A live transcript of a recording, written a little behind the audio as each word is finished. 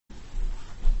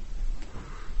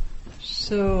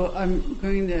So I'm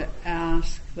going to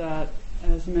ask that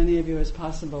as many of you as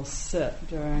possible sit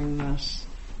during this.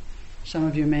 Some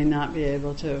of you may not be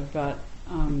able to, but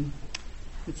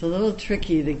it's a little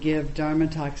tricky to give Dharma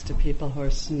talks to people who are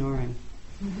snoring.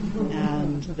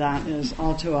 And that is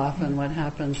all too often what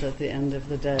happens at the end of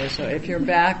the day. So if your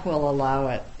back will allow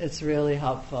it, it's really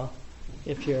helpful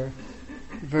if you're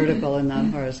vertical and not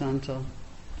horizontal.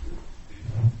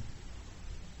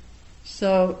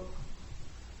 So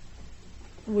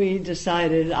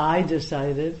I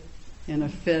decided in a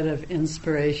fit of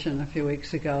inspiration a few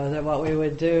weeks ago that what we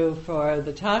would do for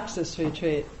the talks this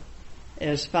retreat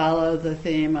is follow the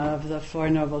theme of the Four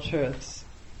Noble Truths.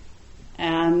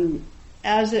 And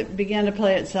as it began to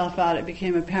play itself out, it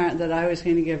became apparent that I was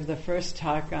going to give the first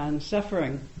talk on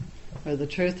suffering, or the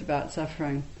truth about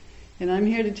suffering. And I'm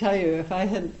here to tell you, if I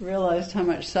had realized how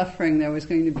much suffering there was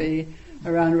going to be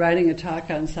around writing a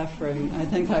talk on suffering, I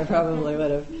think I probably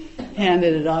would have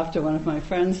handed it off to one of my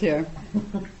friends here.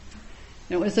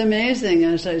 It was amazing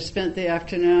as I spent the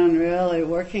afternoon really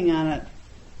working on it,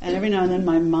 and every now and then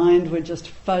my mind would just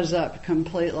fuzz up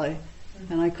completely,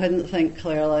 and I couldn't think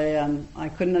clearly, and I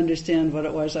couldn't understand what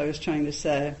it was I was trying to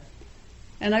say.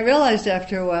 And I realized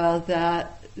after a while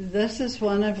that this is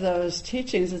one of those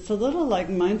teachings. It's a little like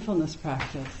mindfulness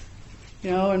practice. You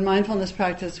know, in mindfulness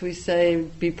practice we say,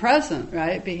 be present,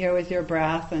 right? Be here with your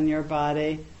breath and your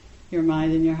body, your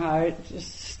mind and your heart.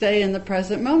 Just stay in the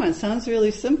present moment. Sounds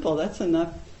really simple. That's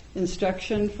enough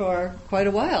instruction for quite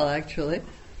a while, actually.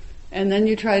 And then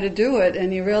you try to do it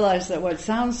and you realize that what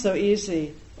sounds so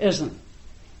easy isn't.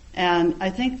 And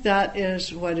I think that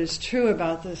is what is true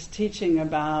about this teaching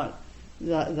about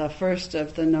the first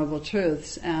of the Noble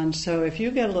Truths. And so if you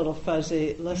get a little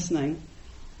fuzzy listening,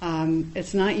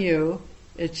 it's not you.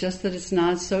 It's just that it's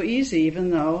not so easy,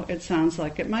 even though it sounds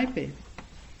like it might be.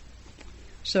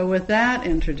 So with that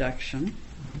introduction,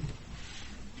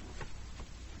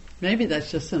 maybe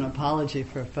that's just an apology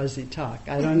for a fuzzy talk.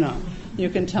 I don't know. You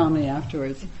can tell me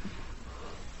afterwards.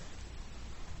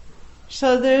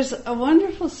 So there's a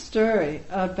wonderful story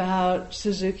about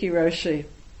Suzuki Roshi,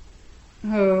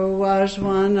 who was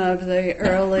one of the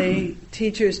early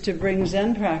teachers to bring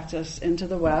Zen practice into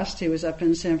the West. He was up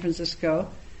in San Francisco,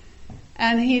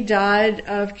 and he died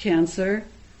of cancer.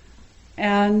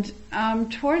 And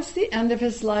towards the end of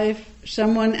his life,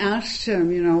 someone asked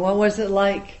him, what was it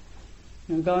like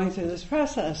going through this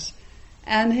process?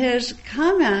 And his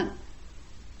comment,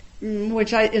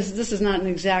 this is not an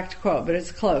exact quote, but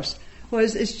it's close,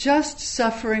 was, it's just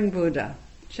suffering Buddha.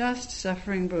 Just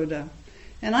suffering Buddha.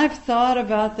 And I've thought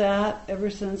about that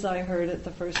ever since I heard it the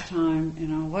first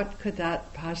time. What could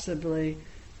that possibly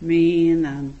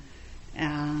mean?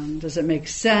 And does it make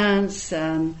sense?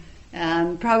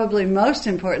 And probably most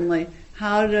importantly,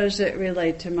 how does it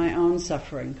relate to my own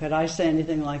suffering? Could I say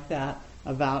anything like that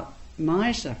about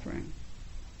my suffering?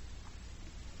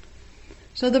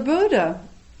 So the Buddha,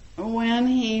 when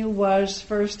he was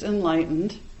first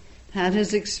enlightened, had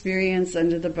his experience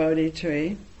under the Bodhi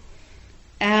tree,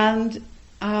 and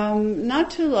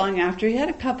not too long after, he had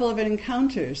a couple of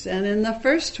encounters. And in the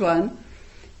first one,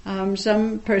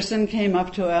 some person came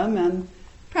up to him and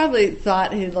probably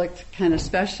thought he looked kind of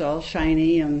special,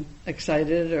 shiny and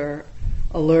excited or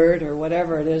alert or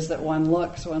whatever it is that one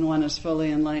looks when one is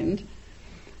fully enlightened.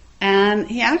 And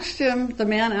the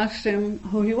man asked him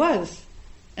who he was.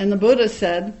 And the Buddha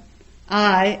said,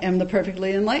 I am the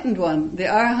perfectly enlightened one, the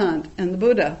Arahant and the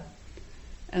Buddha.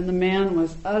 And the man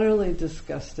was utterly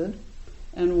disgusted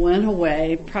and went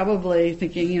away, probably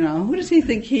thinking, who does he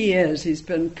think he is? He's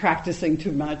been practicing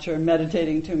too much or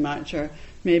meditating too much or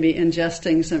maybe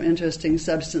ingesting some interesting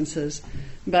substances.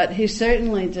 But he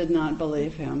certainly did not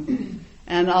believe him.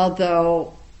 And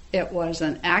although it was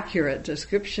an accurate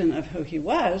description of who he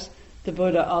was, the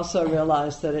Buddha also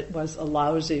realized that it was a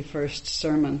lousy first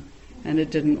sermon and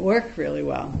it didn't work really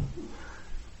well.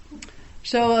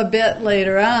 So a bit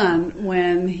later on,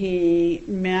 when he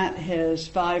met his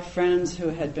 5 friends who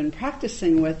had been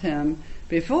practicing with him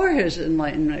before his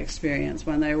enlightenment experience,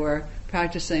 when they were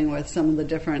practicing with some of the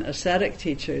different ascetic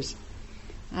teachers,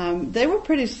 they were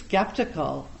pretty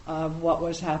skeptical of what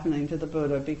was happening to the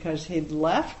Buddha because he'd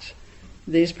left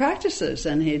these practices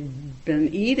and he'd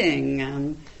been eating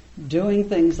and doing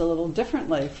things a little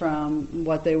differently from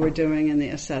what they were doing in the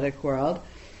ascetic world.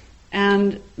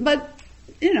 But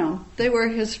they were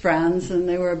his friends and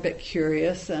they were a bit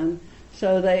curious, and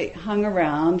so they hung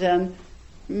around, and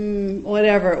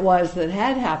whatever it was that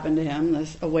had happened to him,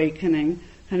 this awakening,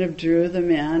 kind of drew them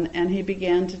in, and he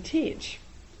began to teach.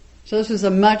 So this was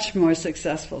a much more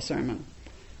successful sermon.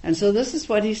 And so this is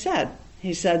what he said.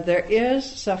 He said, there is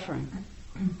suffering.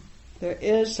 There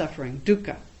is suffering.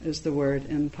 Dukkha is the word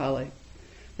in Pali.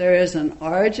 There is an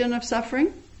origin of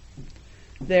suffering.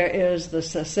 There is the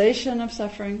cessation of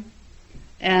suffering.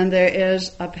 And there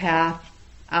is a path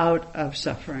out of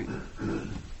suffering.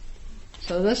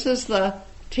 So this is the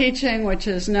teaching which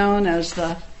is known as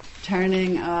the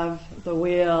turning of the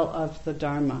wheel of the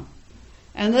Dharma.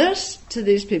 And this, to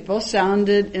these people,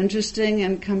 sounded interesting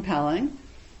and compelling.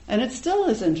 And it still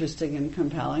is interesting and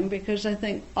compelling because I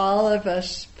think all of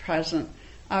us present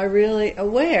are really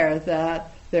aware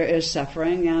that there is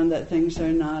suffering and that things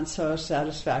are not so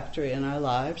satisfactory in our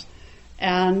lives.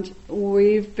 And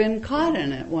we've been caught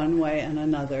in it one way and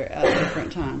another at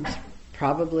different times,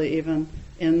 probably even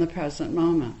in the present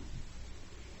moment.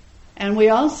 And we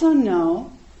also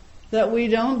know that we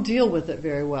don't deal with it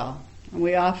very well. And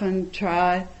we often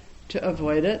try to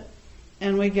avoid it,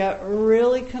 and we get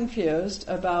really confused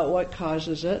about what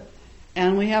causes it,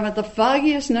 and we haven't the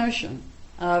foggiest notion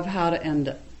of how to end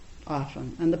it,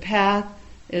 often. And the path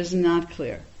is not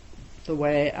clear, the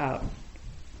way out.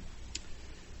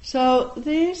 So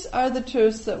these are the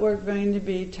truths that we're going to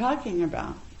be talking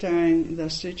about during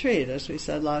this retreat, as we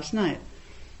said last night.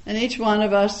 And each one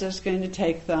of us is going to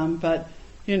take them, but,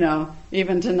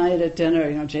 even tonight at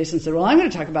dinner, Jason said, well, I'm going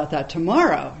to talk about that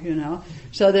tomorrow,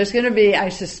 So there's going to be, I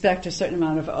suspect, a certain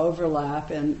amount of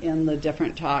overlap in the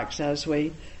different talks as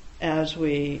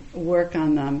we work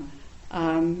on them.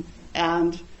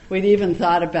 And we'd even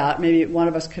thought about maybe one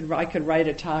of us I could write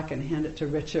a talk and hand it to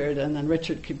Richard, and then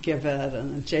Richard could give it,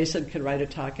 and then Jason could write a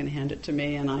talk and hand it to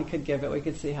me, and I could give it. We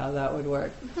could see how that would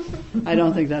work. I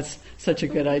don't think that's such a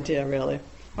good idea, really.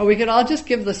 Or we could all just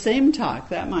give the same talk.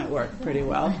 That might work pretty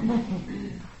well.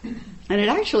 And it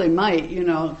actually might.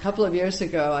 A couple of years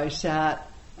ago, I sat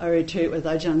a retreat with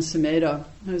Ajahn Sumedho,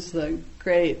 who's the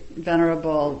great,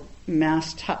 venerable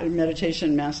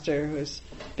meditation master who's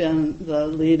been the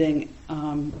leading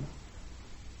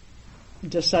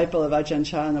disciple of Ajahn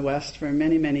Chah in the West for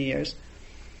many, many years.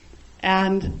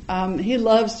 And he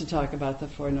loves to talk about the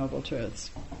Four Noble Truths.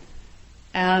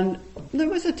 And there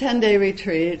was a 10-day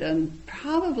retreat, and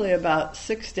probably about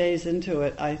 6 days into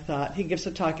it, I thought, he gives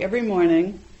a talk every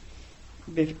morning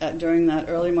during that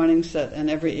early morning sit and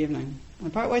every evening.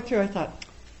 And partway through I thought,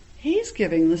 he's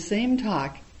giving the same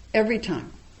talk every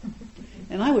time.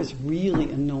 And I was really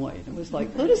annoyed. It was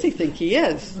like, who does he think he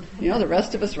is? The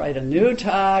rest of us write a new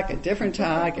talk, a different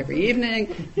talk every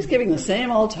evening. He's giving the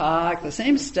same old talk, the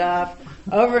same stuff,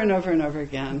 over and over and over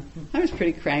again. I was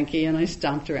pretty cranky, and I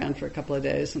stomped around for a couple of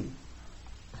days. And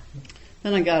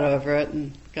then I got over it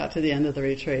and got to the end of the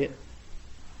retreat.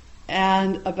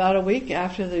 And about a week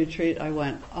after the retreat, I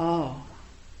went, oh,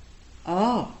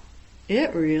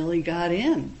 it really got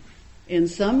in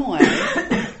some way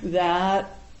that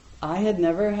I had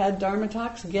never had Dharma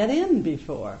talks get in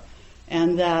before.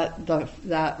 And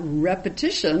that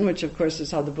repetition, which of course is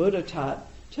how the Buddha taught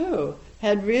too,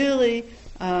 had really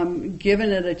given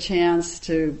it a chance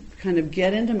to kind of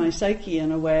get into my psyche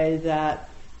in a way that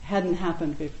hadn't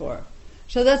happened before.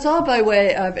 So that's all by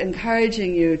way of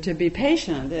encouraging you to be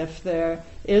patient if there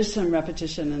is some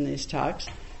repetition in these talks,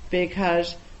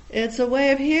 because it's a way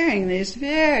of hearing these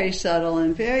very subtle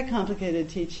and very complicated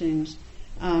teachings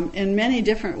in many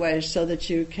different ways so that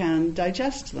you can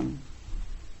digest them.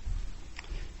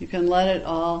 You can let it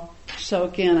all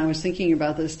soak in. I was thinking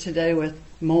about this today with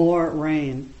more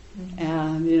rain.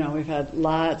 And, we've had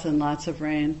lots and lots of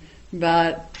rain.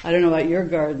 But I don't know about your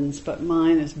gardens, but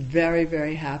mine is very,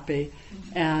 very happy.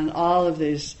 And all of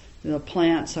these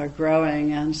plants are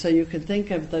growing. And so you could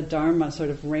think of the Dharma sort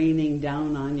of raining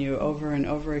down on you over and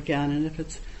over again. And if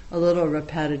it's a little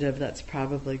repetitive, that's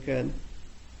probably good.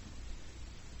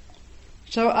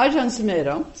 So Ajahn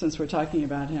Sumedho, since we're talking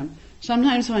about him,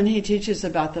 sometimes when he teaches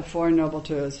about the Four Noble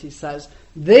Truths, he says,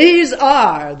 these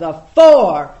are the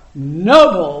Four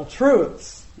Noble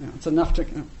Truths. It's enough to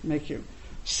make you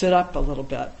sit up a little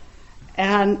bit.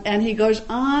 And he goes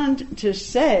on to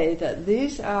say that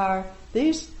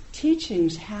these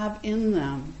teachings have in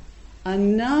them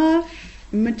enough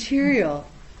material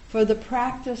for the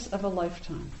practice of a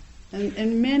lifetime. And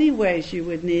in many ways you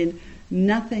would need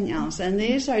nothing else. And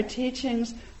these are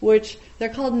teachings which they're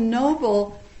called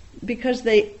noble because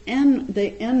they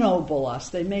ennoble us.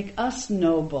 They make us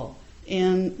noble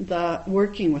in the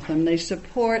working with them. They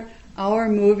support our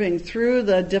moving through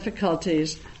the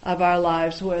difficulties of our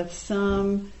lives with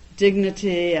some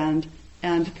dignity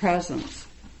and presence.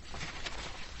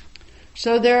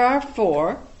 So there are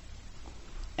four,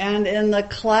 and in the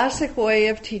classic way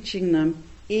of teaching them,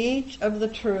 each of the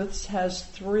truths has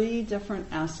 3 different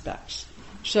aspects.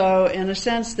 So in a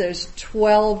sense, there's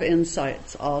 12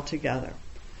 insights altogether.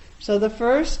 So the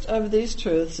first of these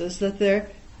truths is that there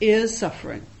is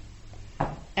suffering.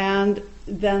 And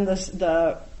then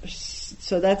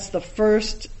so that's the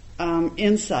first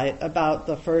insight about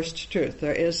the first truth.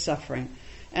 There is suffering.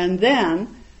 And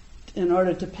then, in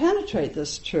order to penetrate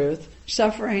this truth,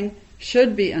 suffering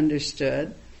should be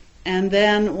understood. And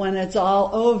then when it's all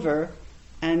over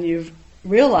and you've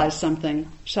realized something,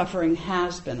 suffering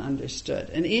has been understood.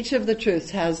 And each of the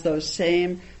truths has those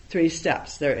same 3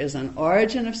 steps. There is an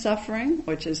origin of suffering,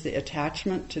 which is the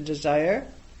attachment to desire.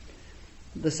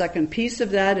 The second piece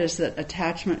of that is that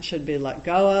attachment should be let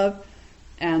go of.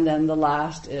 And then the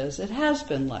last is it has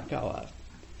been let go of.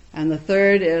 And the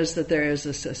third is that there is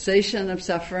a cessation of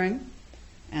suffering.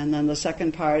 And then the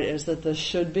second part is that this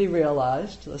should be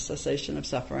realized, the cessation of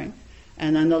suffering.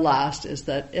 And then the last is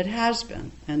that it has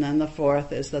been. And then the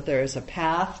fourth is that there is a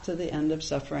path to the end of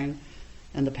suffering,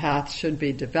 and the path should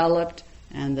be developed,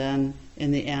 and then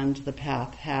in the end the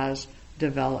path has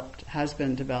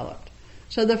been developed.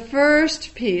 So the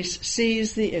first piece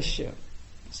sees the issue,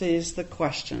 sees the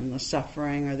question, the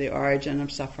suffering or the origin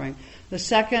of suffering. The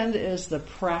second is the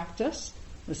practice.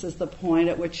 This is the point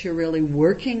at which you're really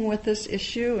working with this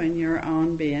issue in your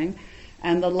own being.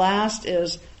 And the last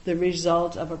is the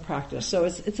result of a practice. So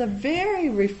it's a very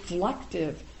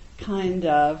reflective kind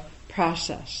of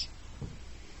process.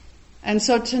 And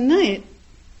so tonight,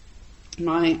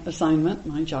 my assignment,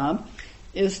 my job,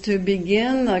 is to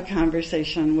begin the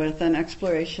conversation with an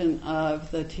exploration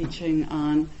of the teaching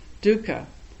on dukkha,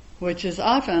 which is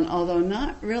often, although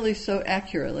not really so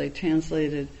accurately,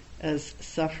 translated as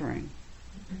suffering.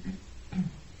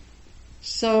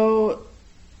 So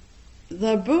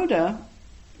the Buddha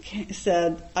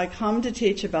said, I come to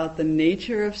teach about the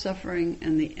nature of suffering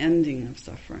and the ending of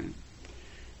suffering.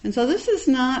 And so this is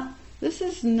not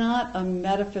a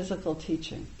metaphysical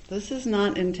teaching. This is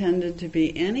not intended to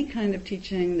be any kind of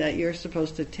teaching that you're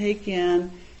supposed to take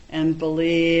in and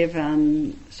believe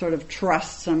and sort of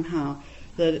trust somehow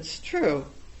that it's true.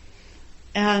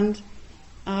 And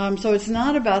so it's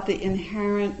not about the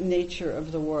inherent nature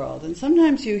of the world. And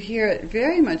sometimes you hear it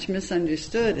very much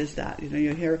misunderstood as that.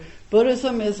 You hear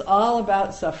Buddhism is all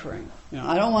about suffering.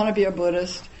 I don't want to be a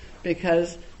Buddhist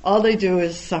because all they do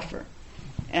is suffer.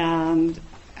 And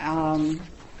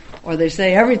or they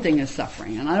say everything is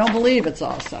suffering, and I don't believe it's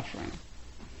all suffering.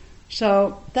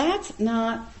 So that's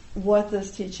not what this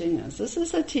teaching is. This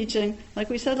is a teaching, like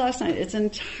we said last night, it's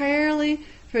entirely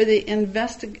for the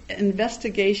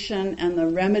investigation and the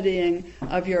remedying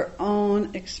of your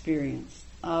own experience,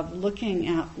 of looking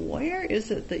at where is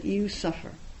it that you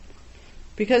suffer.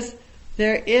 Because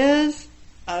there is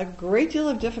a great deal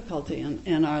of difficulty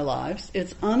in our lives.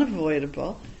 It's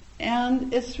unavoidable,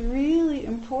 and it's really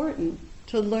important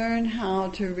to learn how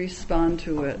to respond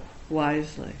to it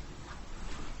wisely.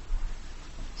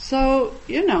 So,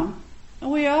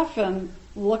 we often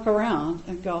look around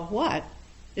and go, what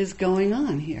is going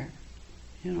on here?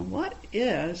 You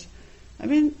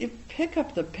pick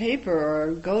up the paper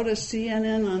or go to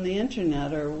CNN on the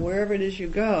internet or wherever it is you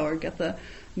go, or get the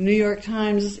New York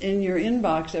Times in your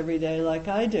inbox every day like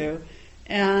I do,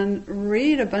 and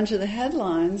read a bunch of the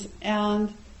headlines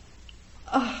and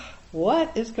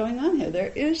what is going on here?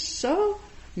 There is so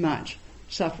much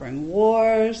suffering.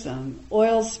 Wars and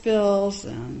oil spills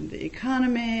and the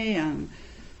economy and,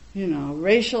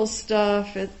 racial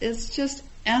stuff. It's just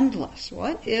endless.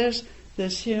 What is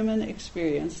this human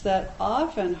experience that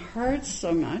often hurts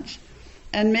so much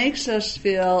and makes us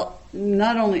feel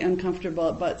not only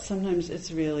uncomfortable, but sometimes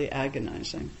it's really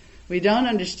agonizing? We don't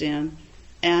understand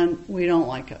and we don't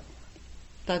like it.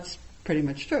 That's pretty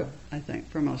much true, I think,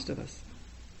 for most of us.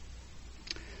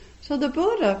 So the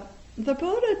Buddha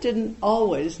didn't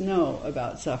always know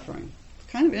about suffering.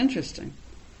 It's kind of interesting.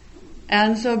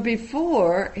 And so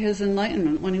before his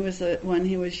enlightenment, when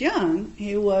he was young,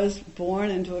 he was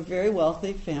born into a very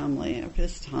wealthy family of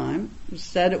his time. It was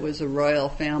said it was a royal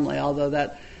family, although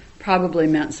that probably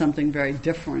meant something very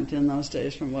different in those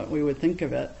days from what we would think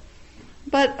of it.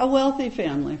 But a wealthy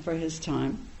family for his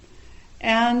time.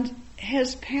 And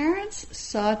his parents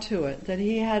saw to it that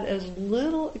he had as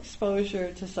little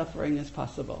exposure to suffering as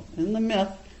possible. In the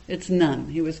myth, it's none.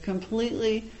 He was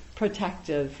completely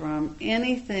protected from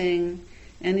anything,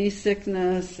 any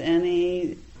sickness,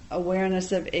 any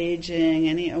awareness of aging,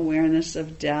 any awareness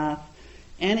of death,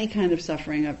 any kind of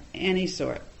suffering of any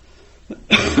sort.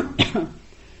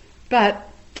 But,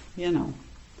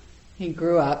 he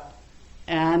grew up.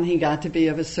 And he got to be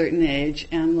of a certain age,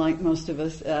 and like most of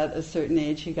us at a certain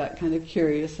age, he got kind of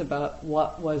curious about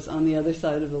what was on the other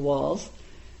side of the walls.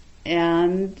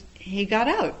 And he got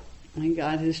out. He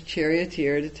got his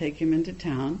charioteer to take him into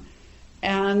town.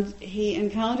 And he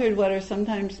encountered what are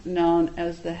sometimes known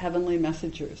as the heavenly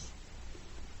messengers.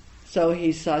 So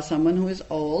he saw someone who was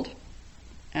old,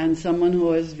 and someone who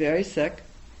was very sick,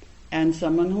 and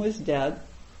someone who was dead,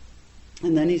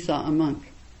 and then he saw a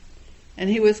monk. And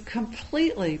he was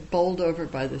completely bowled over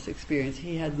by this experience.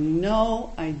 He had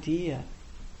no idea.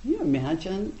 Can you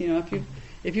imagine,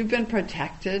 if you've been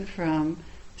protected from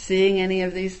seeing any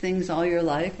of these things all your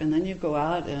life, and then you go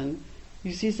out and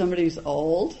you see somebody who's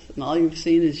old, and all you've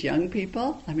seen is young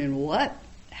people? I mean, what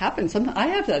happens? I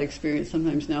have that experience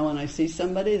sometimes now when I see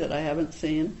somebody that I haven't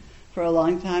seen for a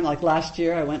long time. Like last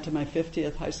year, I went to my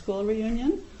 50th high school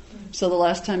reunion. So the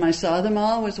last time I saw them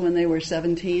all was when they were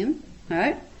 17,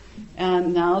 right?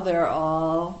 And now they're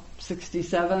all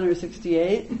 67 or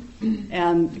 68,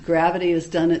 and gravity has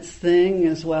done its thing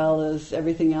as well as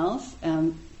everything else.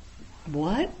 And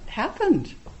what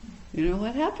happened?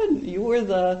 What happened? You were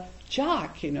the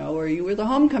jock, or you were the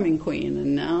homecoming queen,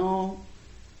 and now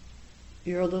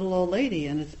you're a little old lady.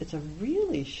 And it's a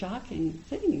really shocking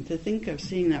thing to think of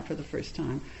seeing that for the first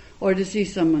time, or to see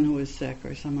someone who was sick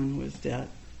or someone who was dead.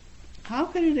 How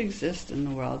could it exist in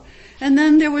the world? And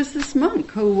then there was this monk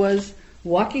who was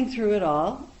walking through it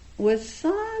all with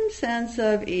some sense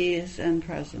of ease and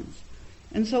presence.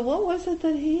 And so what was it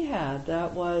that he had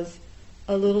that was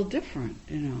a little different,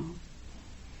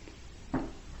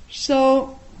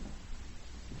 So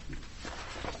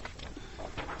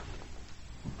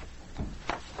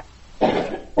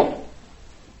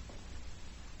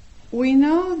we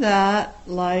know that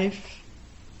life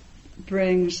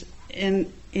brings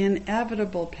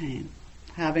inevitable pain.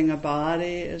 Having a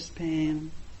body is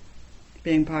pain.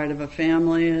 Being part of a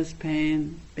family is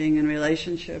pain. Being in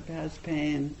relationship has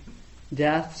pain.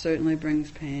 Death certainly brings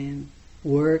pain.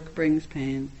 Work brings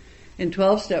pain. In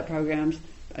 12-step programs,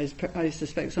 I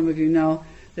suspect some of you know,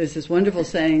 there's this wonderful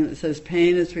saying that says,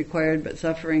 pain is required, but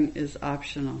suffering is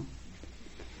optional.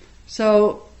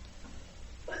 So,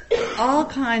 all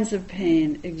kinds of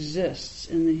pain exists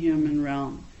in the human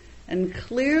realm. And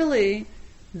clearly,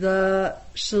 the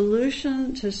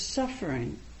solution to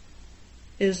suffering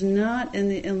is not in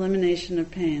the elimination of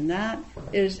pain. That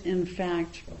is, in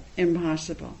fact,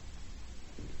 impossible.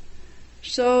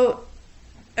 So,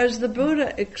 as the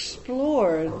Buddha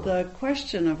explored the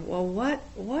question of,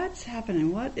 what's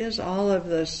happening? What is all of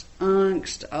this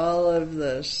angst, all of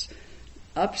this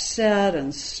upset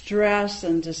and stress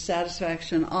and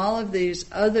dissatisfaction, all of these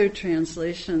other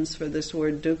translations for this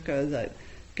word dukkha that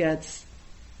gets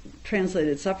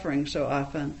translated suffering so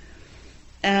often.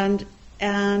 And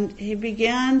he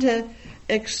began to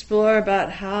explore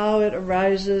about how it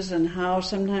arises and how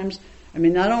sometimes,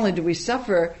 not only do we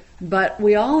suffer, but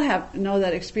we all know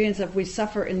that experience of we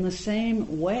suffer in the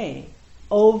same way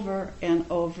over and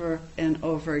over and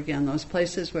over again. Those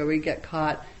places where we get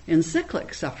caught in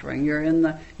cyclic suffering.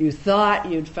 You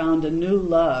thought you'd found a new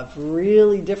love,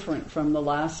 really different from the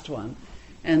last one.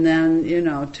 And then,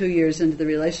 2 years into the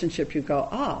relationship, you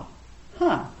go,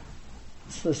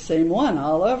 it's the same one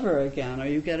all over again. Or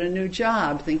you get a new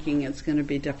job thinking it's going to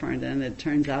be different, and it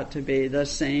turns out to be the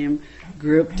same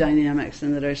group dynamics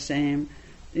and that are same,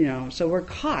 so we're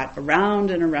caught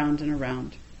around and around and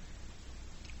around.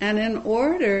 And in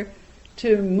order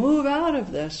to move out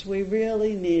of this, we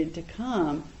really need to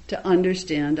come to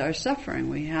understand our suffering.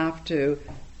 We have to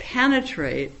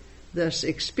penetrate this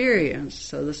experience.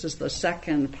 So this is the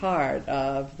second part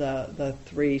of the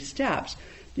 3 steps.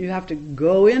 You have to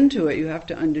go into it, you have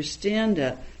to understand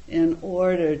it in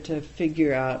order to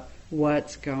figure out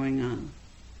what's going on.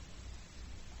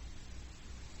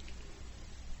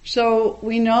 So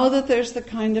we know that there's the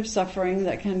kind of suffering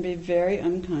that can be very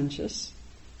unconscious,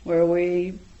 where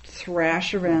we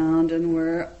thrash around and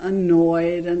we're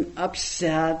annoyed and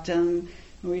upset and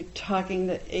we're talking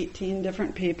to 18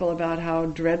 different people about how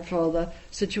dreadful the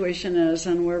situation is,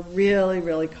 and we're really,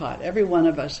 really caught. Every one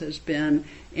of us has been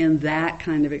in that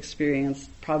kind of experience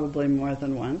probably more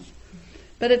than once.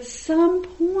 But at some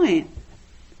point,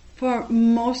 for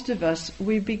most of us,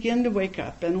 we begin to wake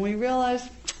up and we realize,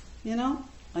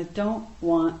 I don't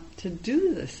want to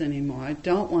do this anymore. I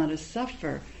don't want to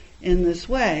suffer in this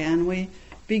way. And we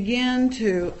begin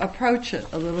to approach it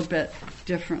a little bit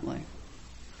differently.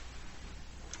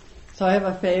 So I have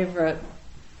a favorite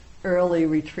early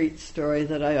retreat story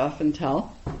that I often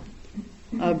tell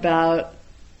about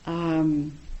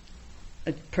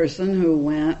a person who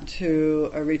went to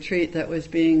a retreat that was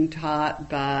being taught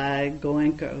by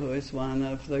Goenka, who is one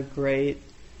of the great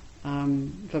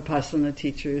Vipassana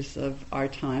teachers of our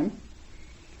time.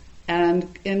 And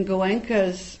in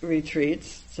Goenka's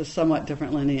retreats, it's a somewhat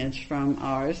different lineage from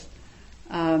ours,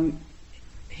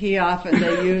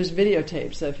 they use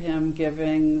videotapes of him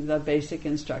giving the basic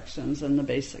instructions and the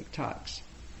basic talks.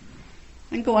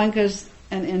 And Goenka's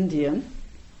an Indian,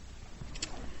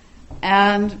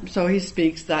 and so he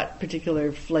speaks that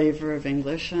particular flavor of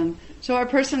English. And so our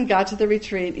person got to the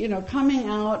retreat, coming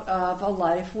out of a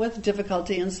life with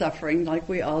difficulty and suffering, like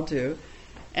we all do.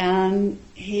 And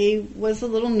he was a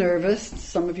little nervous.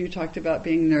 Some of you talked about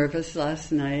being nervous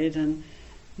last night, and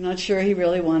I'm not sure he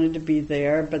really wanted to be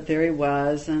there, but there he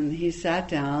was, and he sat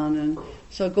down. And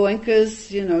so Goenka's,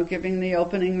 giving the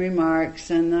opening remarks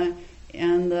and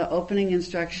the opening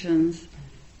instructions,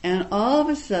 and all of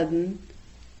a sudden,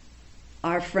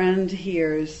 our friend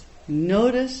hears,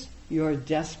 "Notice your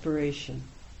desperation."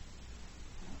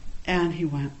 And he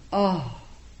went, "Oh,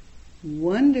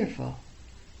 wonderful.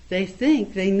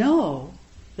 They know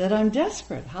that I'm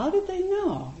desperate. How did they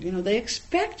know? They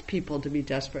expect people to be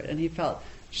desperate." And he felt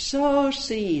so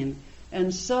seen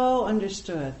and so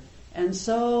understood and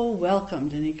so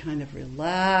welcomed, and he kind of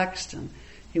relaxed, and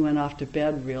he went off to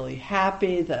bed really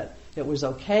happy that it was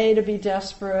okay to be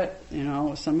desperate.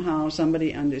 Somehow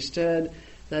somebody understood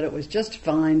that it was just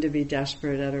fine to be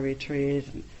desperate at a retreat,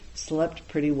 and slept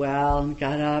pretty well, and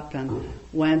got up and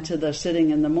went to the sitting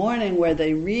in the morning where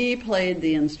they replayed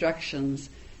the instructions,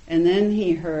 and then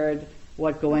he heard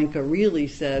what Goenka really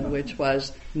said, which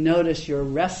was, "Notice your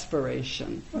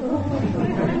respiration."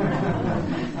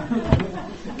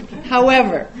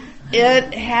 However,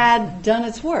 it had done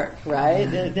its work, right?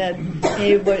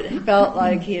 He felt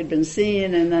like he had been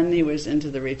seen, and then he was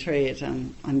into the retreat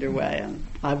and underway, and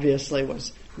obviously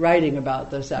was writing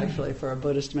about this actually for a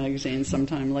Buddhist magazine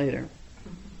sometime later.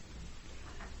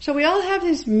 So we all have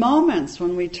these moments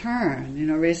when we turn.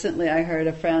 Recently I heard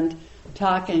a friend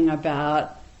talking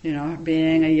about,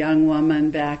 being a young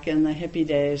woman back in the hippie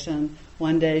days, and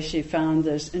one day she found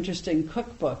this interesting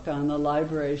cookbook on the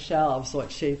library shelves,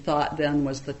 what she thought then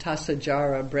was the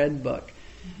Tasajara bread book.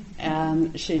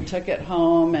 And she took it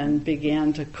home and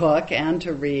began to cook and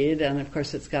to read, and of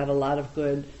course it's got a lot of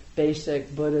good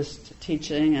basic Buddhist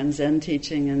teaching and Zen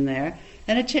teaching in there,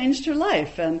 and it changed her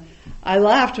life. And I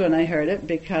laughed when I heard it,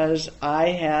 because I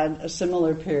had a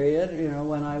similar period,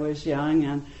 when I was young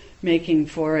and making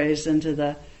forays into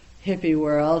the hippie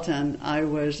world, and I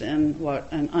was in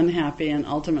an unhappy and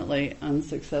ultimately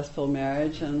unsuccessful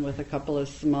marriage, and with a couple of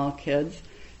small kids,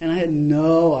 and I had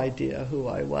no idea who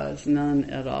I was, none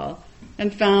at all.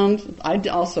 And I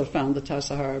also found the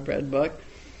Tassajara bread book,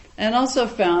 and also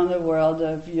found the world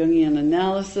of Jungian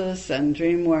analysis and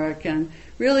dream work, and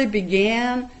really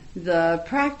began the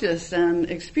practice and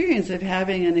experience of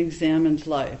having an examined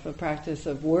life, a practice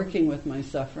of working with my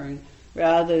suffering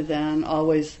rather than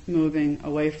always moving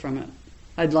away from it.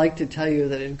 I'd like to tell you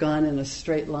that it had gone in a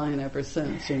straight line ever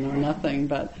since, nothing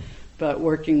but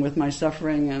working with my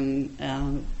suffering,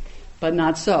 but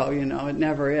not so, it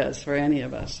never is for any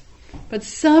of us. But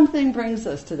something brings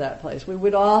us to that place.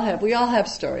 We all have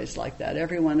stories like that.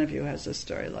 Every one of you has a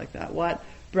story like that. What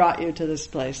brought you to this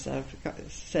place of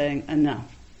saying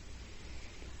enough?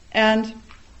 And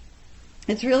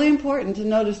it's really important to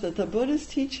notice that the Buddha's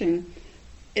teaching,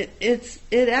 it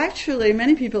actually,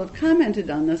 many people have commented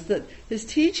on this, that his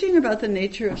teaching about the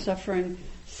nature of suffering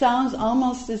sounds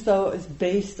almost as though it's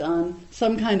based on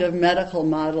some kind of medical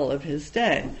model of his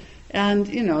day. And,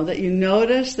 that you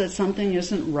notice that something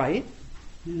isn't right.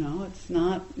 It's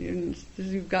not,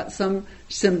 you've got some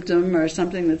symptom or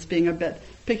something that's being a bit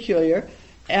peculiar.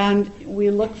 And we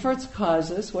look for its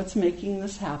causes. What's making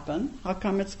this happen? How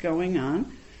come it's going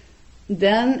on?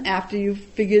 Then, after you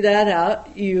figure that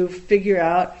out, you figure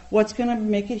out what's going to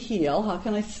make it heal. How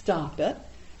can I stop it?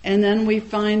 And then we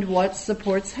find what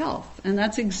supports health. And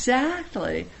that's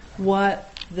exactly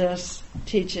what this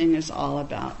teaching is all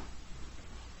about.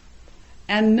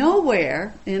 And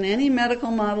nowhere in any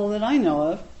medical model that I know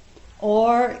of,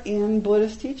 or in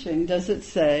Buddhist teaching, does it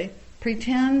say,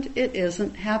 pretend it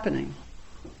isn't happening.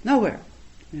 Nowhere.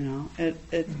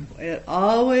 It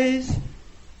always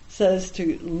says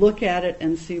to look at it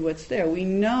and see what's there. We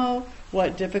know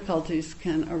what difficulties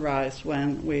can arise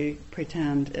when we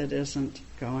pretend it isn't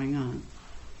going on.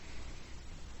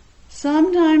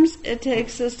 Sometimes it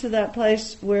takes us to that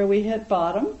place where we hit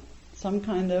bottom, some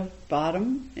kind of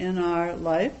bottom in our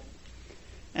life.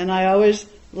 And I always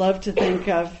love to think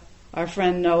of our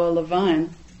friend Noah Levine,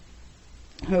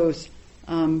 who's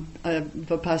a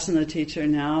Vipassana teacher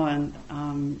now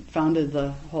and founded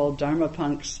the whole Dharma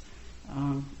Punks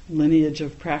lineage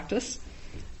of practice.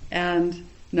 And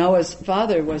Noah's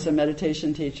father was a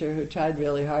meditation teacher who tried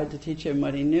really hard to teach him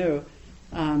what he knew,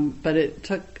 but it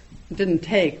didn't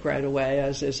take right away,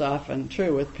 as is often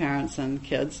true with parents and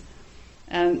kids.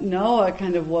 And Noah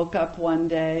kind of woke up one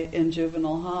day in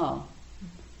juvenile hall,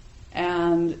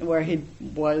 and where he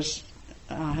was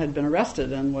had been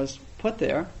arrested and was put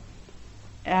there,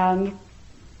 and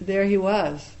there he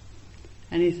was,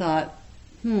 and he thought,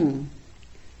 and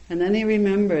then he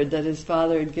remembered that his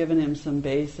father had given him some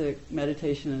basic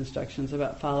meditation instructions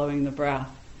about following the breath.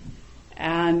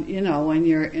 And, when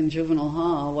you're in juvenile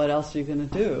hall, what else are you going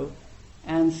to do?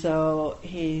 And so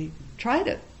he tried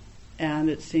it. And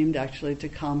it seemed actually to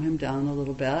calm him down a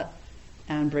little bit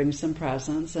and bring some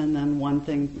presence. And then one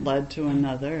thing led to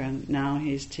another, and now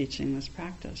he's teaching this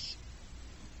practice.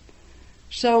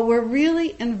 So we're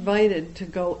really invited to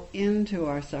go into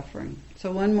our suffering.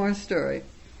 So one more story.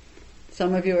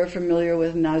 Some of you are familiar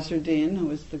with Nasruddin, who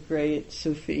was the great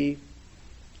Sufi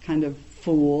kind of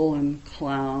fool and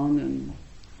clown and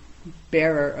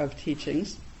bearer of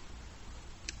teachings.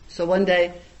 So one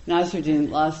day,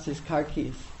 Nasruddin lost his car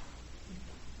keys.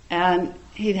 And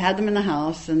he'd had them in the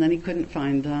house, and then he couldn't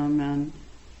find them.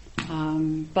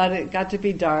 And but it got to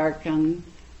be dark, and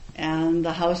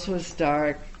the house was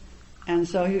dark. And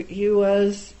so he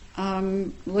was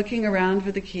looking around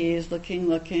for the keys,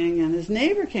 looking, and his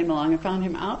neighbor came along and found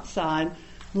him outside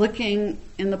looking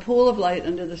in the pool of light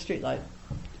under the streetlight.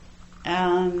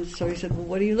 And so he said, well,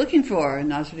 what are you looking for?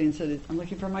 And Nasruddin said, I'm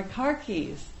looking for my car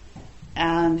keys.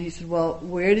 And he said, well,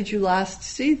 where did you last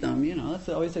see them? That's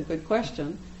always a good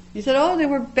question. He said, oh, they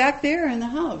were back there in the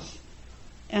house.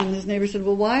 And his neighbor said,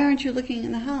 well, why aren't you looking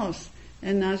in the house?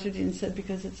 And Nasruddin said,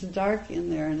 because it's dark in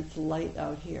there and it's light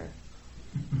out here.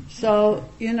 So,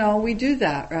 we do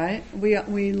that, right?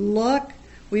 We look,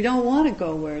 we don't want to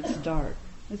go where it's dark.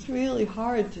 It's really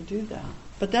hard to do that.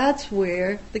 But that's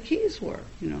where the keys were.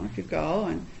 If you go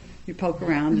and you poke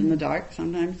around in the dark,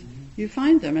 sometimes you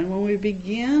find them. And when we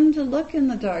begin to look in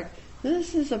the dark,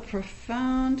 this is a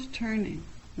profound turning.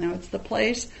 Now, it's the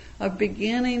place of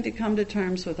beginning to come to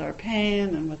terms with our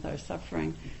pain and with our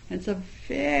suffering. It's a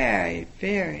very,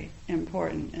 very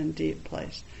important and deep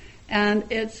place. And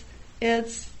it's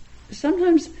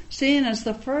sometimes seen as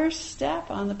the first step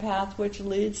on the path which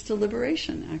leads to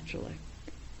liberation, actually.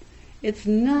 It's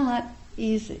not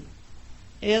easy.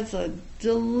 It's a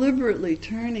deliberately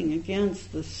turning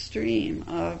against the stream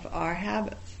of our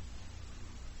habits.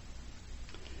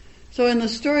 So in the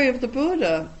story of the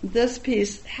Buddha, this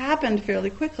piece happened fairly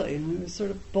quickly. He was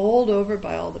sort of bowled over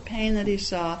by all the pain that he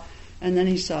saw, and then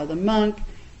he saw the monk,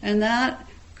 and that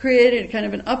created kind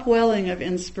of an upwelling of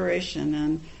inspiration.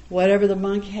 And whatever the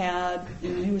monk had,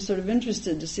 he was sort of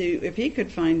interested to see if he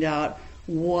could find out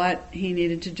what he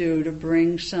needed to do to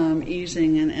bring some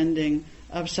easing and ending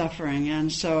of suffering.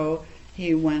 And so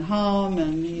he went home,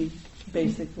 and he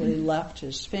basically left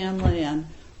his family and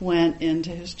went into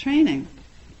his training.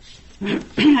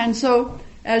 And so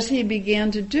as he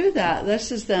began to do that,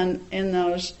 this is then in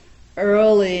those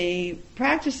early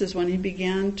practices when he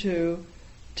began to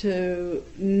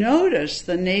notice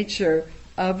the nature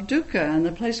of dukkha and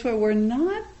the place where we're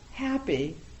not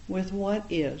happy with what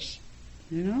is.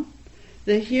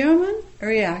 The human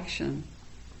reaction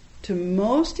to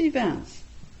most events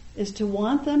is to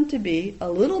want them to be a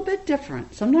little bit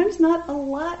different. Sometimes not a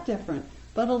lot different,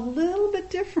 but a little bit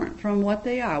different from what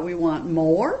they are. We want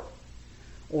more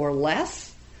or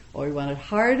less, or we want it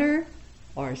harder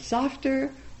or softer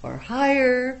or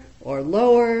higher or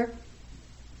lower,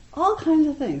 all kinds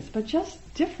of things, but just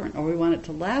different. Or we want it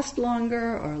to last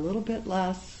longer or a little bit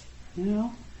less,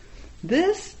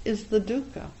 This is the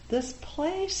dukkha, this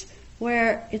place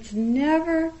where it's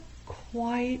never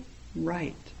quite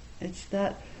right. It's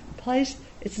that place,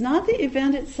 it's not the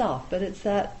event itself, but it's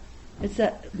that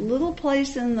little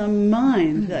place in the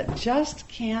mind that just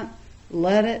can't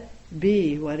let it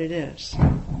be what it is.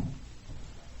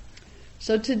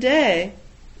 So today,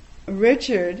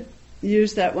 Richard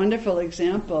used that wonderful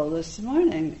example this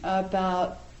morning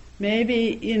about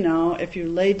maybe, if you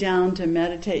lay down to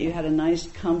meditate, you had a nice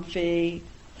comfy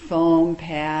foam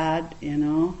pad,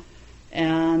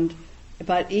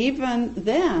 but even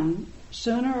then,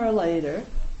 sooner or later,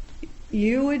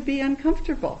 you would be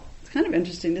uncomfortable. It's kind of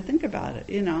interesting to think about it,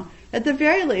 At the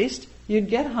very least, you'd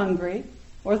get hungry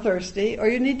or thirsty, or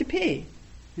you need to pee,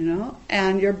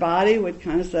 and your body would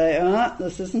kind of say,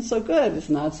 this isn't so good, it's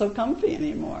not so comfy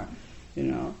anymore,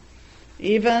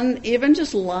 Even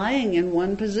just lying in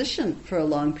one position for a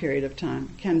long period of time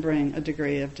can bring a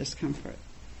degree of discomfort.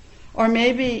 Or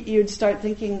maybe you'd start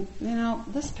thinking,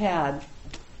 this pad,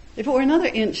 if it were another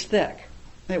inch thick,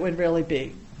 it would really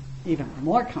be even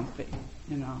more comfy,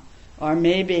 Or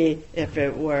maybe if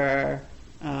it were,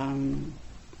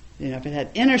 if it had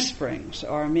inner springs,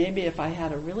 or maybe if I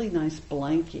had a really nice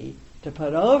blankie to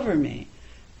put over me,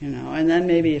 and then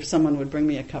maybe if someone would bring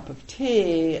me a cup of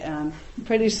tea, and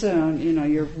pretty soon,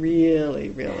 you're really,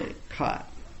 really caught.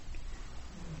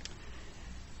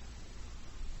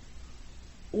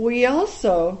 We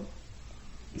also,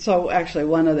 so actually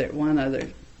one other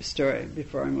story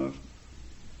before I move.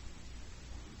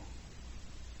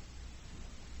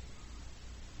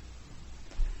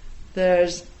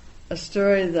 There's a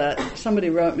story that somebody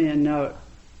wrote me a note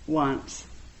once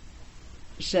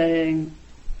saying,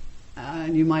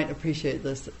 and you might appreciate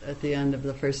this at the end of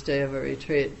the first day of a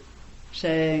retreat,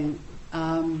 saying,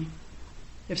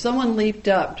 if someone leaped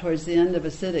up towards the end of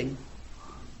a sitting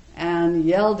and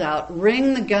yelled out,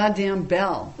 "Ring the goddamn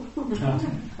bell,"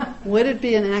 would it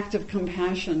be an act of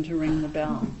compassion to ring the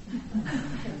bell?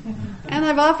 And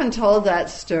I've often told that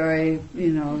story,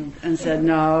 and said,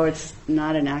 no, it's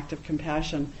not an act of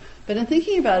compassion. But in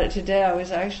thinking about it today, I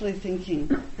was actually thinking,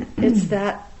 it's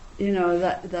that,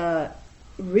 that the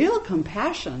real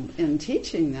compassion in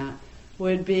teaching that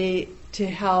would be to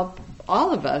help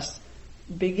all of us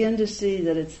begin to see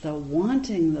that it's the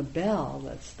wanting the bell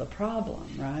that's the problem,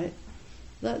 right?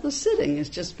 That the sitting is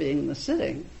just being the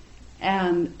sitting.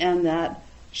 And that,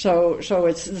 so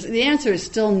it's, the answer is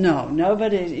still no.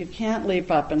 You can't leap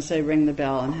up and say, ring the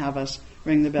bell, and have us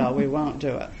ring the bell. We won't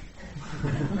do it.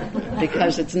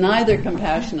 Because it's neither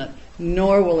compassionate,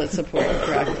 nor will it support the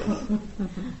practice.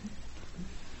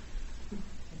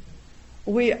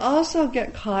 We also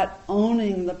get caught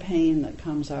owning the pain that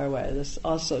comes our way. This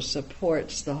also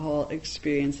supports the whole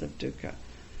experience of dukkha.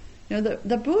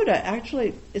 The Buddha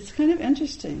actually, it's kind of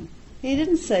interesting. He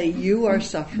didn't say, you are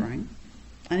suffering.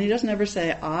 And he doesn't ever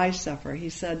say, I suffer. He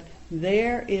said,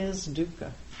 there is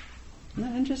dukkha.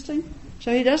 Isn't that interesting?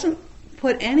 So he doesn't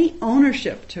put any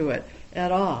ownership to it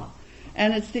at all.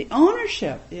 And it's the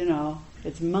ownership,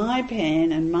 it's my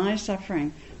pain and my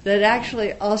suffering that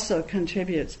actually also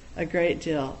contributes a great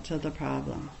deal to the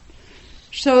problem.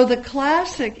 So the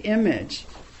classic image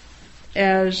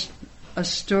as the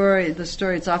story,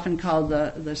 it's often called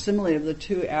the simile of the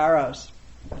two arrows.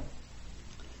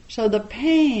 So the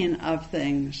pain of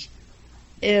things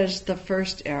is the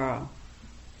first arrow.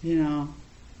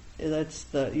 That's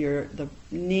the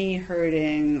knee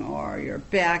hurting, or your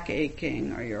back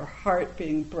aching, or your heart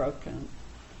being broken.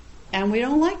 And we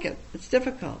don't like it. It's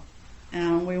difficult.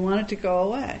 And we want it to go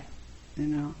away,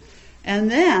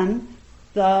 And then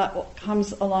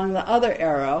comes along the other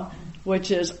arrow,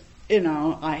 which is,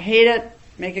 I hate it,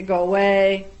 make it go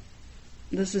away,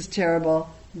 this is terrible.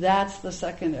 That's the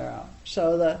second arrow.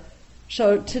 So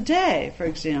today, for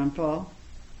example,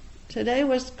 today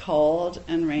was cold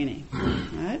and rainy,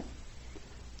 right?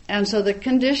 And so the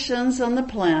conditions on the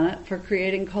planet for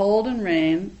creating cold and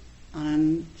rain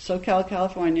on SoCal,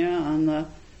 California, on the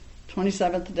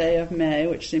 27th day of May,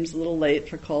 which seems a little late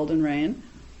for cold and rain,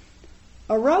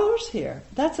 arose here.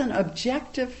 That's an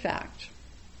objective fact.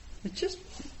 It's just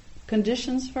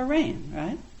conditions for rain,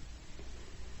 right?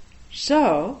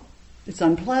 So, it's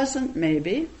unpleasant,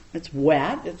 maybe. It's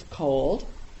wet, it's cold.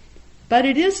 But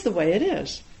it is the way it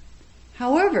is.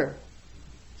 However,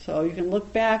 so you can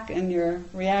look back in your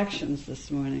reactions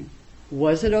this morning.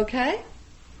 Was it okay?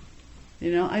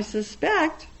 I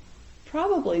suspect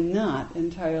probably not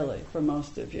entirely for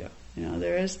most of you.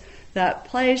 There is that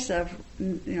place of,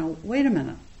 wait a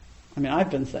minute.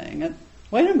 I've been saying it.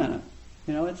 Wait a minute.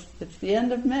 It's the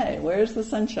end of May. Where's the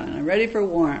sunshine? I'm ready for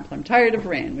warmth. I'm tired of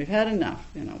rain. We've had enough.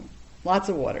 Lots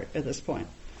of water at this point.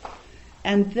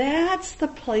 And that's the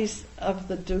place of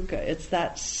the dukkha. It's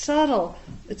that subtle,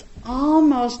 it's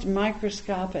almost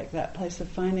microscopic, that place of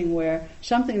finding where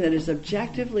something that is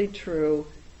objectively true,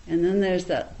 and then there's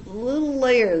that little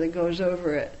layer that goes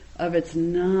over it of it's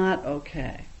not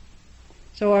okay.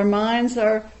 So our minds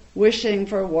are wishing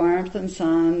for warmth and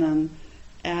sun,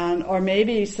 and or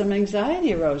maybe some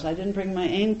anxiety arose. I didn't bring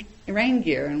my rain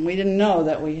gear, and we didn't know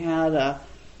that we had a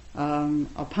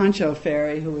poncho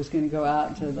fairy who was going to go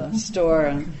out to the store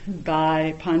and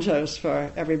buy ponchos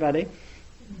for everybody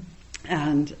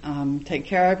and take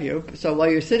care of you. So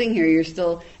while you're sitting here, you're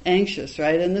still anxious,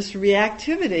 right? And this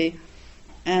reactivity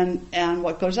and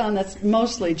what goes on, that's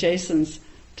mostly Jason's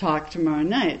talk tomorrow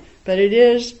night. But it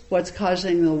is what's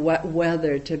causing the wet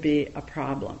weather to be a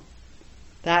problem.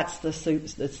 It's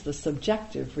the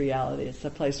subjective reality. It's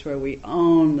the place where we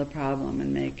own the problem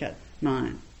and make it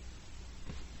mine.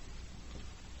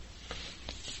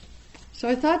 So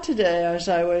I thought today, as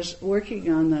I was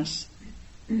working on this,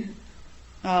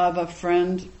 of a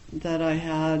friend that I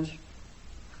had,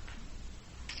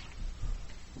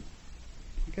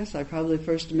 I guess I probably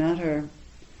first met her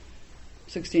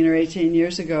 16 or 18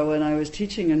 years ago when I was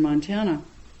teaching in Montana.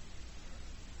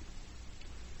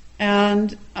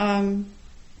 And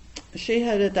she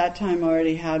had at that time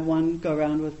already had one go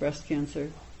round with breast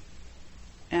cancer.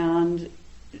 And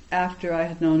after I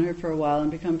had known her for a while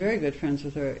and become very good friends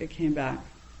with her, it came back.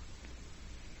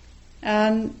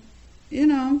 And,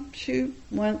 she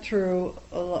went through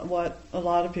what a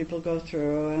lot of people go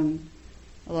through, and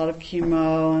a lot of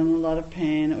chemo and a lot of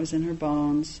pain. It was in her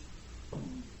bones.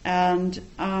 And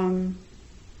in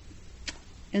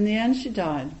the end, she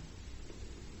died.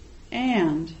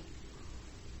 And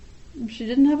she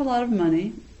didn't have a lot of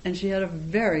money, and she had a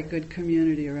very good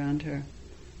community around her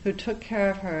who took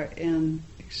care of her in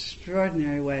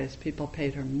extraordinary ways. People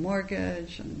paid her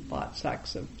mortgage and bought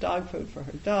sacks of dog food for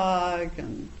her dog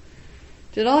and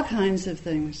did all kinds of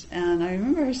things. And I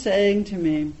remember her saying to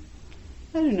me,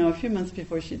 a few months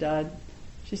before she died,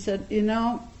 she said,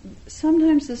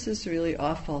 sometimes this is really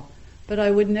awful, but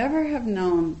I would never have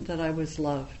known that I was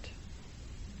loved.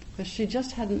 Because she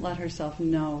just hadn't let herself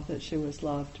know that she was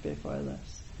loved before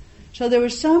this. So there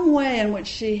was some way in which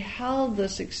she held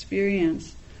this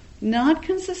experience, not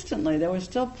consistently. There was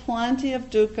still plenty of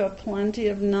dukkha, plenty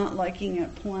of not liking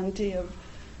it, plenty of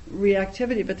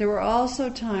reactivity, but there were also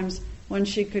times when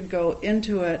she could go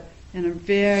into it in a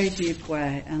very deep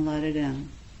way and let it in.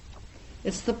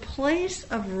 It's the place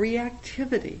of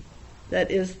reactivity that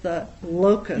is the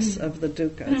locus of the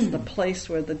dukkha. It's the place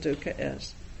where the dukkha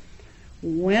is.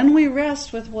 When we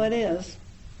rest with what is,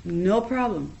 no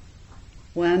problem.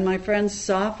 When my friend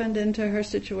softened into her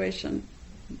situation,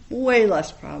 way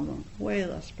less problem.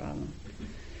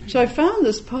 So I found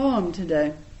this poem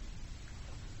today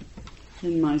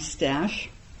in my stash,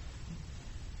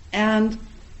 and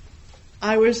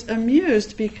I was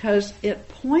amused because it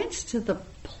points to the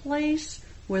place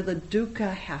where the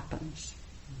dukkha happens.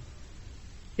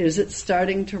 Is it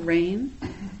starting to rain?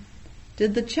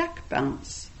 Did the check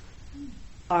bounce?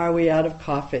 Are we out of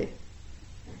coffee?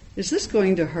 Is this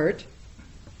going to hurt?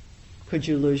 Could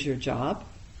you lose your job?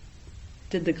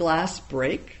 Did the glass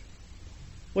break?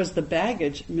 Was the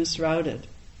baggage misrouted?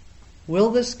 Will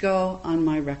this go on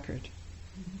my record?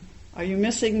 Are you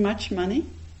missing much money?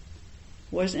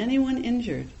 Was anyone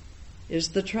injured? Is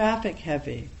the traffic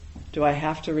heavy? Do I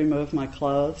have to remove my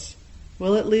clothes?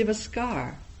 Will it leave a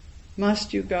scar?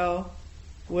 Must you go?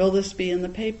 Will this be in the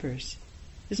papers?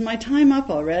 Is my time up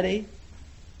already?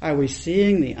 Are we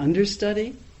seeing the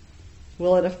understudy?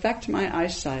 Will it affect my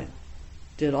eyesight?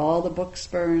 Did all the books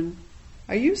burn?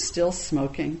 Are you still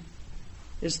smoking?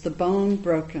 Is the bone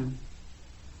broken?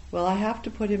 Will I have to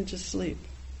put him to sleep?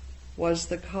 Was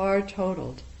the car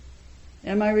totaled?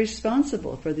 Am I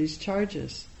responsible for these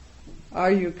charges?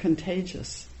 Are you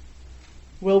contagious?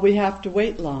 Will we have to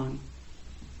wait long?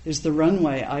 Is the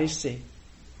runway icy?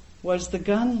 Was the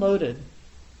gun loaded?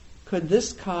 Could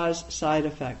this cause side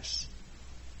effects?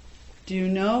 Do you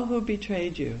know who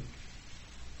betrayed you?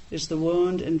 Is the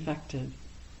wound infected?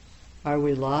 Are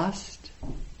we lost?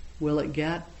 Will it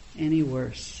get any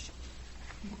worse?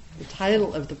 The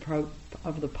title of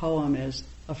the poem is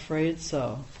Afraid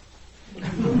So.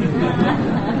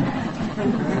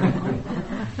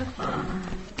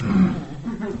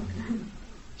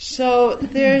 So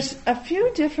there's a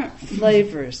few different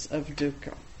flavors of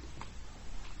dukkha.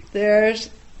 There's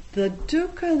the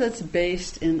dukkha that's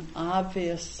based in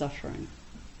obvious suffering.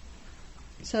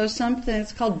 So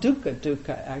it's called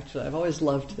dukkha, actually. I've always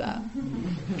loved that.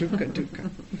 Dukkha.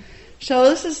 So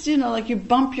this is, like you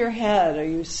bump your head or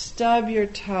you stub your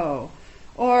toe,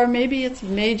 or maybe it's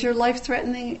major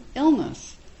life-threatening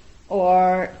illness,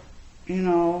 or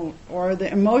the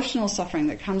emotional suffering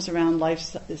that comes around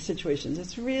life situations.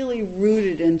 It's really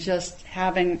rooted in just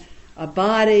having a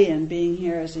body and being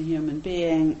here as a human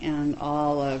being and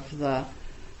all of the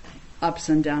ups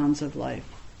and downs of life.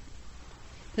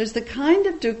 There's the kind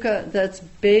of dukkha that's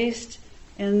based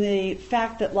in the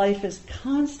fact that life is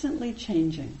constantly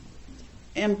changing,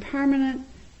 impermanent,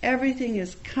 everything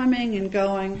is coming and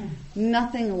going,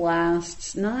 nothing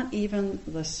lasts, not even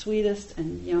the sweetest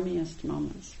and yummiest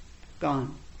moments.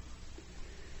 Gone.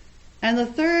 And the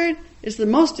third is the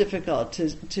most difficult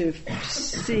to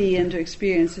see and to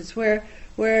experience. It's where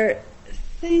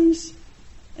things,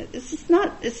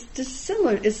 it's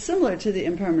similar to the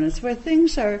impermanence, where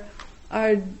things they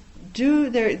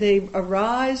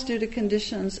arise due to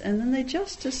conditions and then they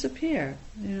just disappear.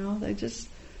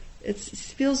 It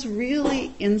feels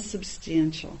really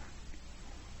insubstantial.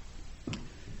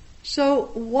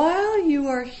 So while you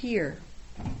are here,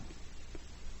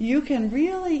 you can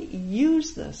really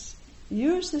use this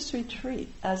retreat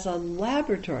as a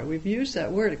laboratory. We've used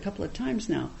that word a couple of times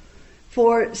now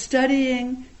for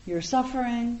studying your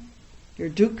suffering,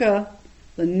 your dukkha,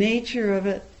 the nature of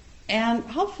it, and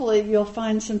hopefully you'll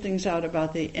find some things out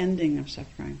about the ending of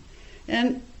suffering.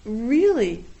 And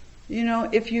really,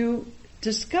 if you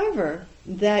discover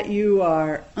that you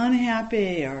are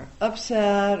unhappy or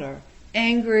upset or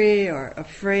angry or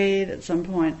afraid at some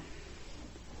point,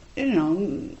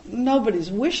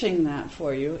 nobody's wishing that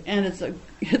for you, and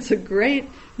it's a great,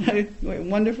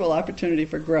 wonderful opportunity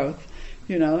for growth.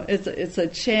 It's a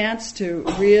chance to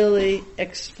really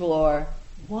explore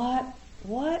what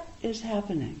is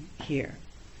happening here.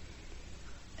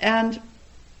 And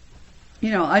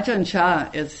Ajahn Chah,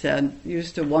 it said,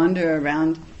 used to wander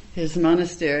around his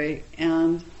monastery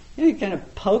and he'd kind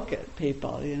of poke at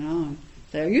people, and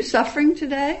say, "Are you suffering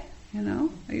today? Are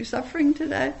you suffering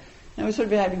today?" And we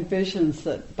sort of having visions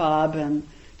that Bob and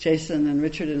Jason and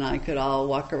Richard and I could all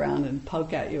walk around and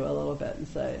poke at you a little bit and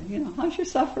say, "How's your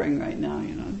suffering right now?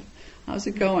 How's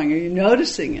it going? Are you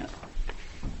noticing it?"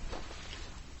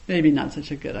 Maybe not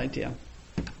such a good idea.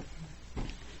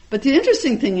 But the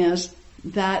interesting thing is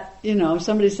that,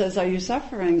 somebody says, "Are you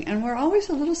suffering?" And we're always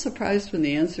a little surprised when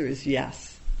the answer is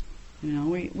yes.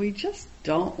 We just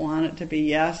don't want it to be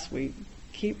yes. We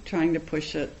keep trying to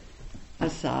push it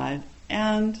aside.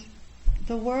 And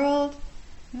the world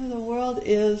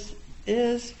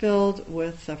is filled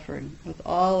with suffering, with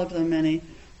all of the many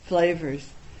flavors.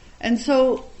 And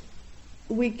so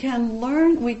we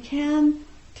can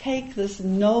take this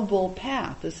noble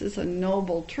path. This is a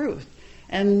noble truth.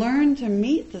 And learn to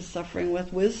meet the suffering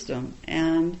with wisdom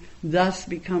and thus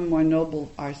become more noble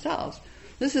ourselves.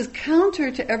 This is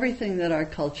counter to everything that our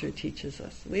culture teaches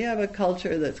us. We have a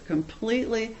culture that's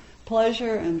completely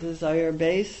pleasure and desire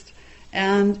based,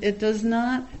 and it does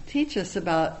not teach us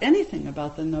about anything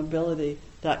about the nobility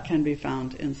that can be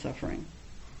found in suffering.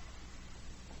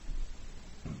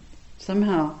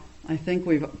 Somehow, I think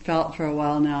we've felt for a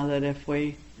while now that if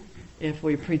we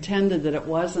pretended that it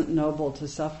wasn't noble to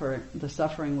suffer, the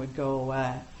suffering would go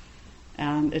away.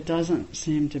 And it doesn't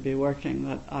seem to be working,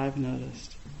 that I've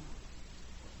noticed.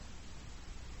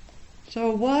 So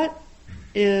what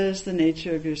is the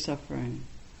nature of your suffering?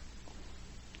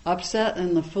 Upset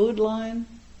in the food line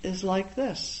is like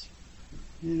this.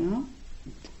 The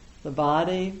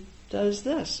body does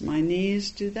this. My knees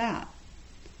do that.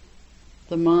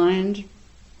 The mind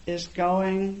is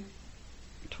going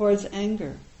towards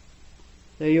anger.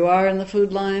 There you are in the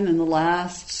food line and the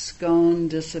last scone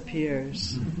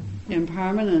disappears.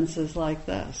 Impermanence is like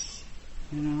this,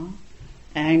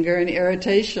 Anger and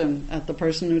irritation at the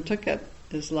person who took it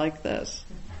is like this.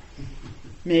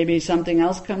 Maybe something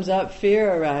else comes up, fear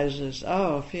arises.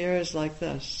 Oh, fear is like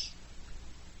this.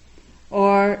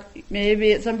 Or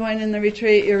maybe at some point in the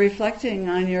retreat you're reflecting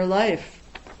on your life,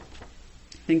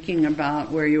 thinking about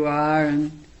where you are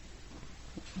and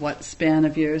what span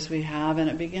of years we have, and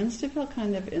it begins to feel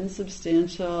kind of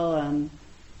insubstantial and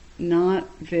not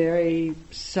very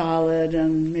solid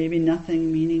and maybe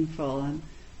nothing meaningful. And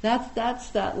that's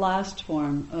that last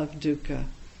form of dukkha,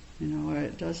 where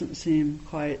it doesn't seem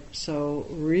quite so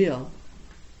real.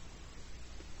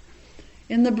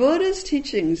 In the Buddha's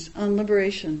teachings on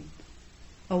liberation,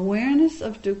 awareness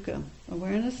of dukkha,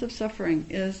 awareness of suffering,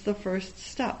 is the first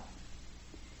step.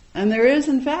 And there is,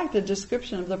 in fact, a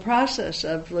description of the process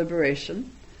of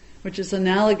liberation, which is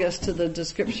analogous to the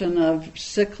description of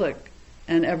cyclic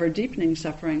and ever-deepening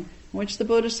suffering, in which the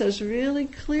Buddha says really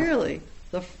clearly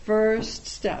the first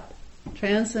step,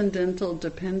 transcendental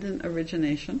dependent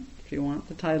origination, if you want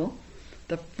the title,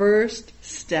 the first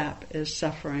step is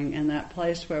suffering, and that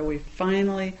place where we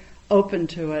finally open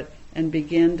to it and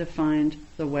begin to find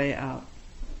the way out.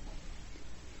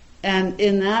 And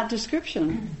in that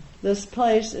description, this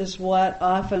place is what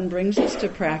often brings us to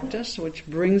practice, which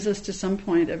brings us to some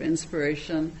point of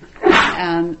inspiration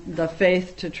and the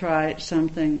faith to try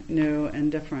something new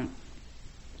and different.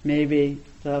 Maybe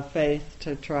the faith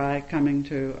to try coming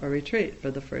to a retreat for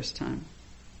the first time.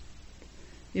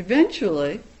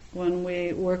 Eventually, when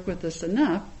we work with this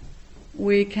enough,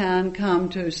 we can come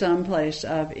to some place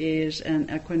of ease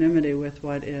and equanimity with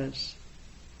what is.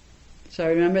 So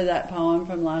remember that poem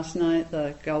from last night,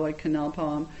 the Galway Canal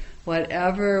poem?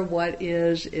 Whatever what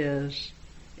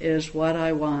is what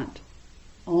I want.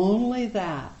 Only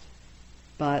that,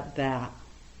 but that.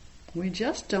 We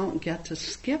just don't get to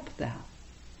skip that.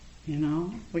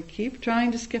 We keep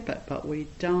trying to skip it, but we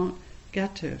don't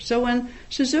get to. So when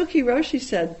Suzuki Roshi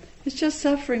said, it's just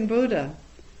suffering Buddha,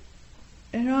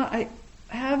 I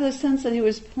have the sense that he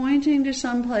was pointing to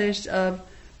some place of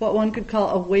what one could call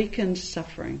awakened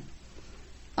suffering.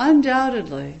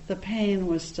 Undoubtedly, the pain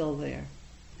was still there.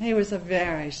 He was a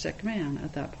very sick man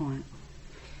at that point.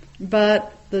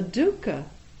 But the dukkha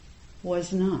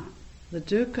was not. The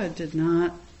dukkha did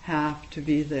not have to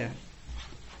be there.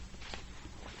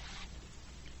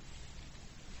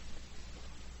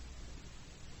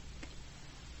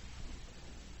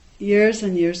 years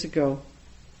and years ago,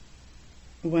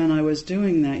 when I was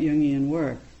doing that Jungian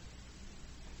work,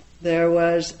 there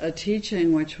was a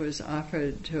teaching which was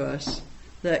offered to us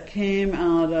that came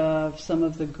out of some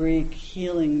of the Greek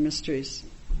healing mysteries.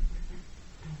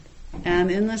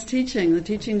 And in this teaching, the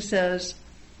teaching says,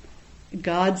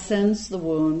 God sends the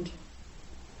wound,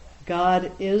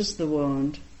 God is the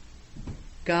wound,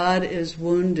 God is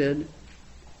wounded,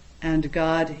 and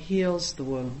God heals the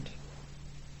wound.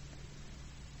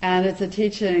 And it's a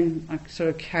teaching, I sort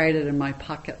of carried it in my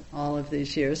pocket all of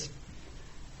these years.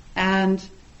 And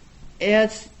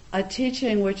it's a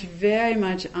teaching which very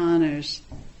much honors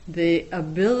the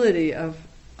ability of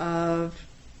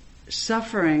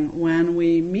suffering when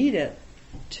we meet it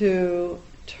to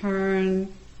turn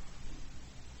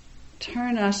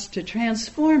us, to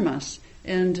transform us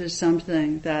into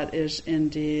something that is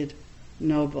indeed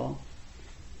noble.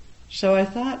 So I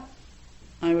thought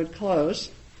I would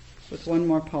close with one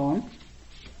more poem.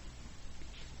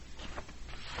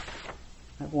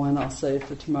 I have one I'll save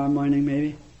for tomorrow morning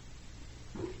maybe.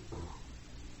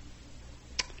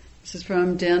 This is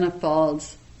from Dana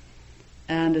Faulds,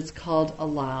 and it's called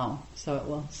Allow, so it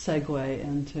will segue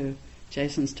into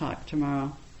Jason's talk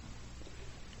tomorrow.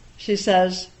 She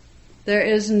says, there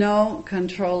is no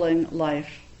controlling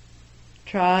life.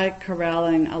 Try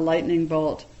corralling a lightning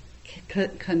bolt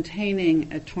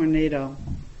containing a tornado.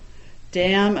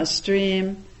 Dam a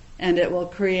stream, and it will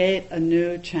create a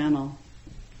new channel.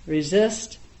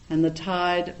 Resist, and the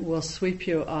tide will sweep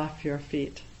you off your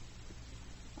feet.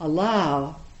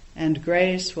 Allow, and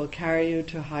grace will carry you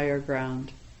to higher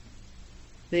ground.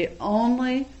 The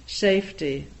only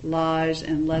safety lies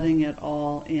in letting it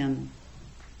all in.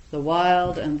 The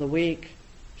wild and the weak,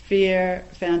 fear,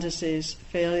 fantasies,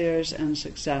 failures, and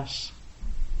success.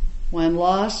 When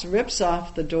loss rips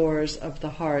off the doors of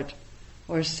the heart,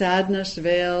 or sadness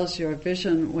veils your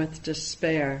vision with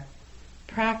despair,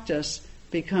 practice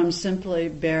becomes simply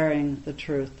bearing the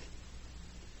truth.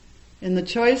 In the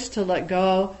choice to let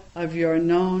go of your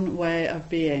known way of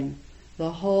being,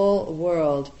 the whole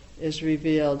world is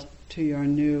revealed to your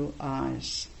new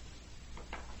eyes.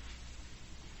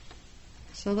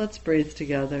 So let's breathe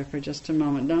together for just a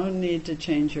moment. No need to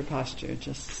change your posture,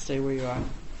 just stay where you are.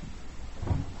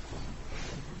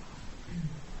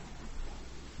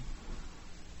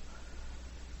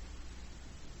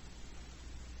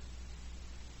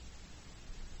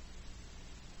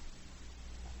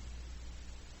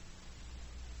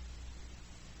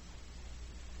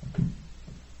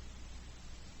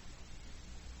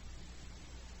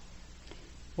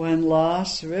 When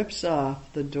loss rips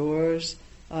off the doors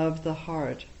of the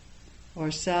heart,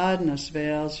 or sadness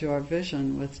veils your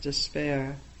vision with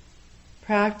despair,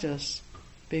 practice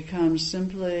becomes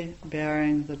simply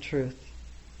bearing the truth.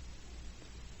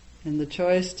 In the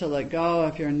choice to let go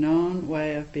of your known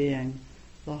way of being,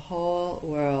 the whole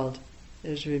world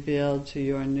is revealed to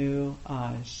your new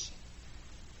eyes.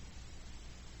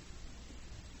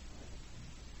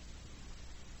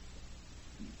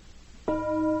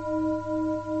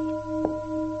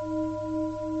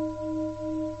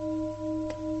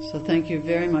 So thank you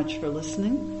very much for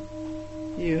listening.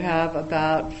 You have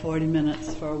about 40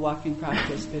 minutes for walking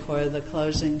practice before the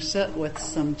closing sit with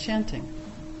some chanting.